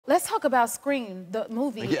let's talk about Scream, the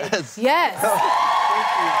movie. Yes. Yes. Thank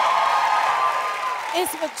you.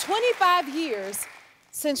 It's been 25 years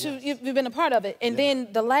since you've been a part of it. And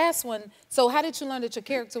then the last one, so how did you learn that your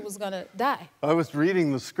character was gonna die? I was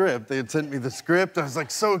reading the script. They had sent me the script. I was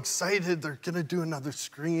like so excited. They're gonna do another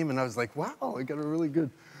Scream. And I was like, wow, I got a really good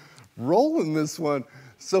role in this one.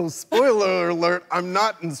 So spoiler alert, I'm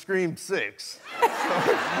not in Scream 6.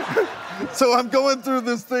 So I'm going through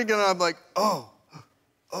this thing and I'm like, oh,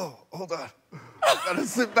 hold on. I gotta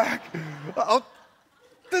sit back.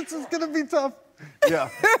 This is gonna be tough. Yeah,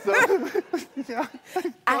 so, yeah,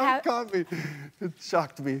 it caught me. It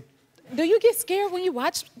shocked me. Do you get scared when you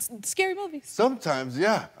watch scary movies? Sometimes,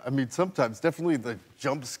 yeah. I mean, sometimes, definitely the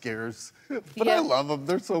jump scares. But I love them,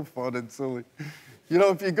 they're so fun and silly. You know,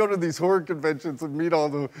 if you go to these horror conventions and meet all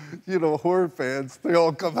the, horror fans, they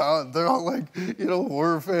all come out and they're all like,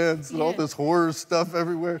 horror fans and all this horror stuff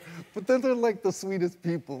everywhere. But then they're like the sweetest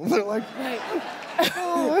people. They're like,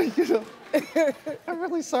 oh, I'm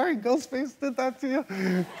really sorry Ghostface did that to you.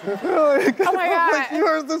 Oh my God. Like, you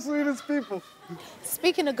are the sweetest people.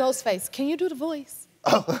 Speaking of Ghostface, can you do the voice?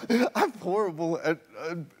 Oh, I'm horrible at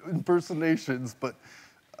impersonations, but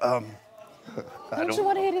Don't you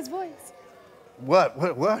want to hear his voice? What? We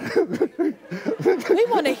want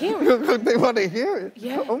to hear it. They want to hear it?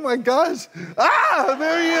 Yeah. Oh my gosh. Ah,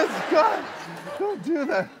 there he is. God, don't do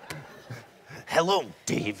that. Hello,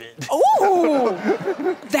 David. Ooh,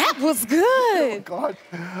 that was good. Oh gosh,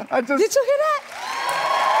 Did you hear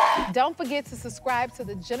that? Don't forget to subscribe to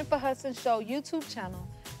the Jennifer Hudson Show YouTube channel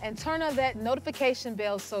and turn on that notification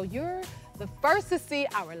bell so you're the first to see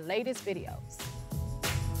our latest videos.